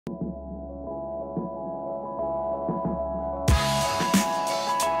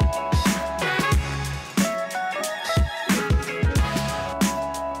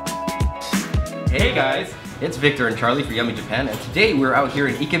Hey guys, it's Victor and Charlie for Yummy Japan, and today we're out here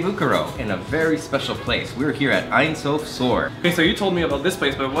in Ikebukuro in a very special place. We're here at Ain Soph Soar. Okay, so you told me about this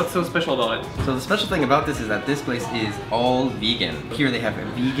place, but what's so special about it? So the special thing about this is that this place is all vegan. Here they have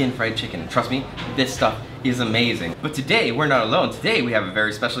vegan fried chicken. Trust me, this stuff is amazing. But today we're not alone. Today we have a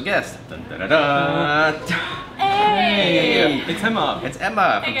very special guest. Dun, da, da, da. Hey! It's Emma. It's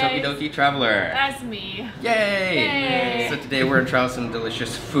Emma from Hey guys. Tokidoki Traveler. That's me. Yay! Yay! So today we're gonna try some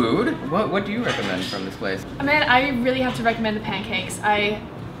delicious food. What do you recommend from this place? Man, I really have to recommend the pancakes.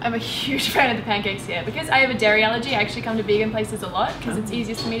 I'm a huge fan of the pancakes here. Because I have a dairy allergy, I actually come to vegan places a lot because it's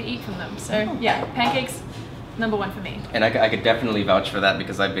easiest for me to eat from them. So yeah, pancakes, #1 for me. And I could definitely vouch for that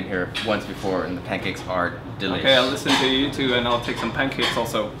because I've been here once before and the pancakes are delicious. Okay, I'll listen to you too, and I'll take some pancakes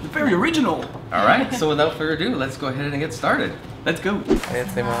also. Very original. All right, so without further ado, let's go ahead and get started. Let's go.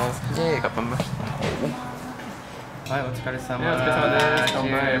 Hi, let's try some. Yeah, let's get some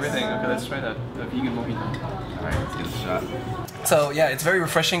of that. Everything. Okay, let's try that. The vegan mojito. All right, let's give it a shot. So yeah, it's very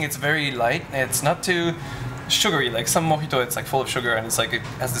refreshing. It's very light. It's not too sugary. Like some mojito, it's like full of sugar and it's like it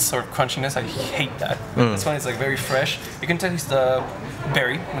has this sort of crunchiness. I hate that. This one is like very fresh. You can taste the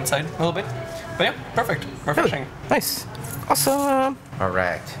berry inside a little bit. But yeah, perfect. Refreshing. Nice. Awesome. All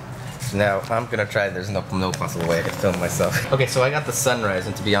right. So now I'm gonna try. There's no possible way I can film myself. Okay, so I got the sunrise,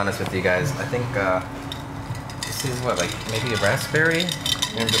 and to be honest with you guys, I think this is what, like maybe a raspberry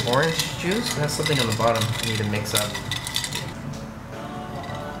and the orange juice. It has something on the bottom you need to mix up.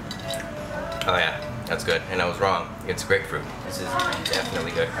 Oh yeah, that's good. And I was wrong. It's grapefruit. This is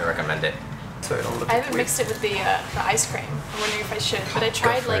definitely good. I recommend it. So it'll look I haven't mixed it with the ice cream. I'm wondering if I should. But I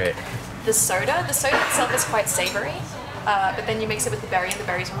tried like the soda. The soda itself is quite savory. But then you mix it with the berry and the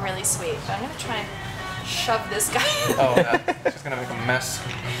berries are really sweet. But I'm gonna try and shove this guy. Oh, that's just gonna make a mess.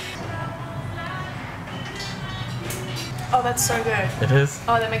 Oh, that's so good. It is.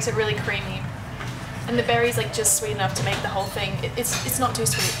 Oh, that makes it really creamy. And the berry's like just sweet enough to make the whole thing. It's not too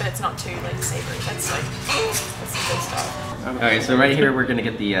sweet, but it's not too like savory. That's some good stuff. Alright, so right here we're gonna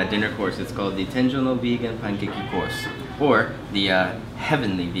get the dinner course. It's called the Tenjo no Vegan Pancake Course, or the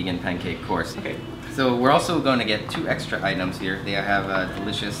Heavenly Vegan Pancake Course. Okay. So we're also going to get 2 extra items here. They have a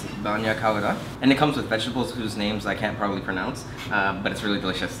delicious Bagna Cauda, and it comes with vegetables whose names I can't probably pronounce, but it's really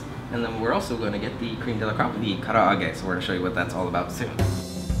delicious. And then we're also going to get the cream de la crop, the karaage, so we're going to show you what that's all about soon.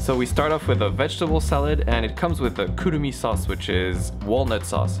 So we start off with a vegetable salad, and it comes with a kurumi sauce, which is walnut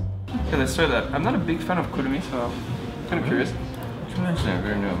sauce. Okay, let's try that. I'm not a big fan of kurumi, so I'm kind of curious.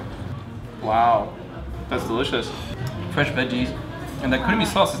 Very new. Wow, that's delicious. Fresh veggies. And that creamy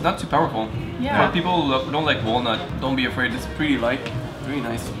sauce is not too powerful. Yeah. For people who don't like walnut, don't be afraid. It's pretty light. Really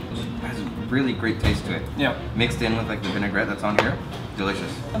nice. It has a really great taste to it. Yeah. Mixed in with like the vinaigrette that's on here.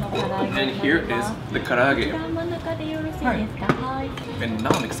 Delicious. And here is the karaage. And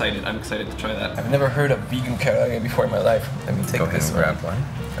now I'm excited. I'm excited to try that. I've never heard of vegan karaage before in my life. Let me take this grab one.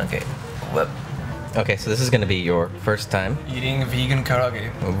 Okay. Whoop. Okay, so this is going to be your first time. Eating vegan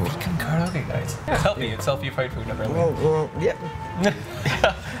karaage. Ooh. Vegan karaage, guys. It's healthy. It's healthy fried food, apparently. Yeah.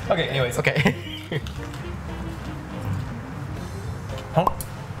 Okay, anyways. Okay. Huh?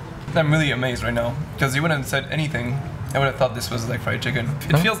 I'm really amazed right now because you wouldn't have said anything. I would have thought this was like fried chicken.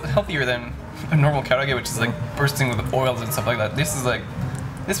 It feels healthier than a normal karaage, which is like bursting with oils and stuff like that. This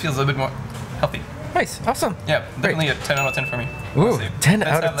feels a little bit more healthy. Nice. Awesome. Yeah, definitely a 10 out of 10 for me. Ooh, honestly. 10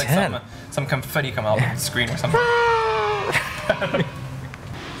 Let's out have, of like, 10. Some confetti come out of the screen or something.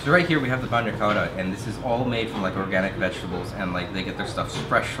 So right here we have the Bagna Cauda, and this is all made from like organic vegetables, and like they get their stuff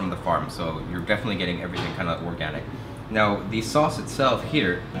fresh from the farm, so you're definitely getting everything kind of organic. Now the sauce itself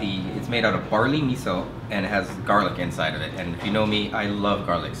here, it's made out of barley miso, and it has garlic inside of it. And if you know me, I love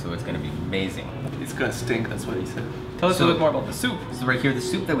garlic, so it's gonna be amazing. It's gonna stink, that's what he said. Tell us a little bit more about the soup. So right here, the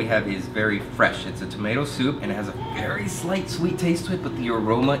soup that we have is very fresh. It's a tomato soup, and it has a very slight sweet taste to it, but the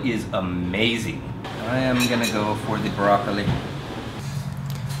aroma is amazing. I am gonna go for the broccoli.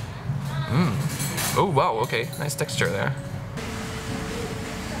 Oh wow, okay, nice texture there.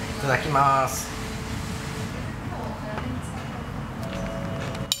 Itadakimasu.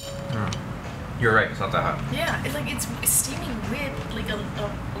 You're right, it's not that hot. Yeah, it's steaming weird, like a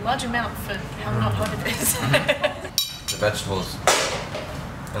large amount for how not hot it is. The vegetables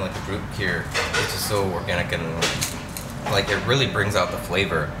and like the root here, it's just so organic and like it really brings out the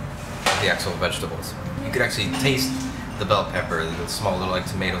flavor of the actual vegetables. You could actually taste the bell pepper, the small little like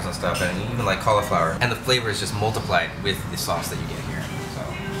tomatoes and stuff, and even like cauliflower. And the flavor is just multiplied with the sauce that you get here. So,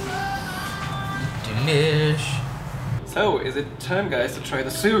 delish. So, is it time, guys, to try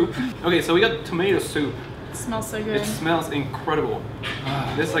the soup? Okay, so we got tomato soup. It smells so good. It smells incredible.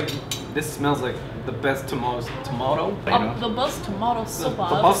 This smells like the best tomato. The best tomato soup.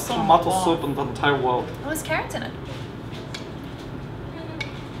 The best tomato soup in the entire world. Oh, there's carrots in it.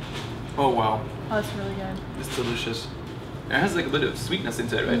 Oh wow. Oh, it's really good. It's delicious. It has like a bit of sweetness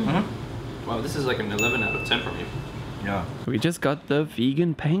into it, right? Mm-hmm. Wow, this is like an 11 out of 10 for me. Yeah. We just got the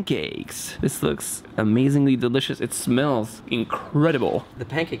vegan pancakes. This looks amazingly delicious. It smells incredible. The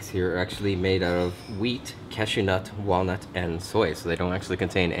pancakes here are actually made out of wheat, cashew nut, walnut, and soy, so they don't actually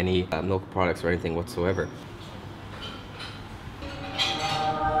contain any milk products or anything whatsoever.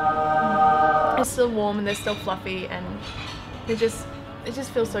 It's still warm and they're still fluffy, and it just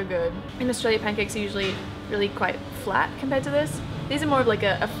feels so good. In Australia, pancakes are usually really quite flat compared to this. These are more of like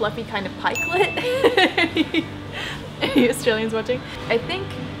a fluffy kind of pikelet. Any Australians watching? I think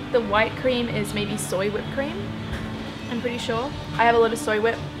the white cream is maybe soy whipped cream. I'm pretty sure. I have a lot of soy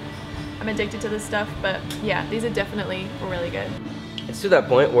whip. I'm addicted to this stuff, but yeah, these are definitely really good. It's to that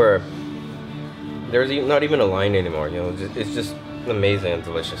point where there's not even a line anymore, you know, it's just amazing and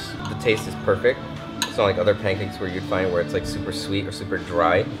delicious. The taste is perfect. It's not like other pancakes where you'd find where it's like super sweet or super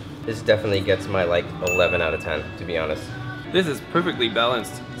dry. This definitely gets my like 11 out of 10, to be honest. This is perfectly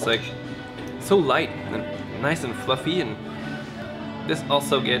balanced. It's like so light and nice and fluffy, and this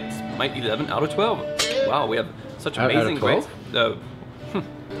also gets my 11 out of 12. Wow, we have such amazing grades.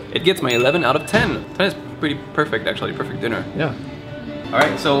 It gets my 11 out of 10. That is pretty perfect, actually. Perfect dinner. Yeah.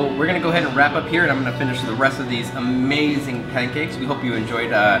 Alright, so we're going to go ahead and wrap up here, and I'm going to finish the rest of these amazing pancakes. We hope you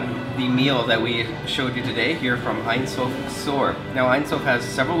enjoyed the meal that we showed you today here from Ain Soph Soar. Now, Ain Soph has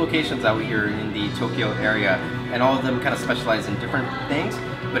several locations out here in the Tokyo area, and all of them kind of specialize in different things.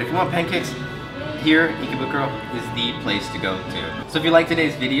 But if you want pancakes, here, Ikebukuro is the place to go to. So if you liked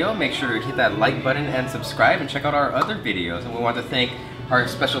today's video, make sure to hit that like button and subscribe, and check out our other videos. And we want to thank our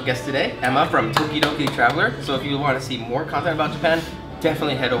special guest today, Emma from Tokidoki Traveler. So if you want to see more content about Japan,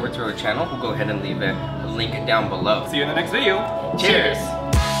 definitely head over to our channel. We'll go ahead and leave a link down below. See you in the next video. Cheers!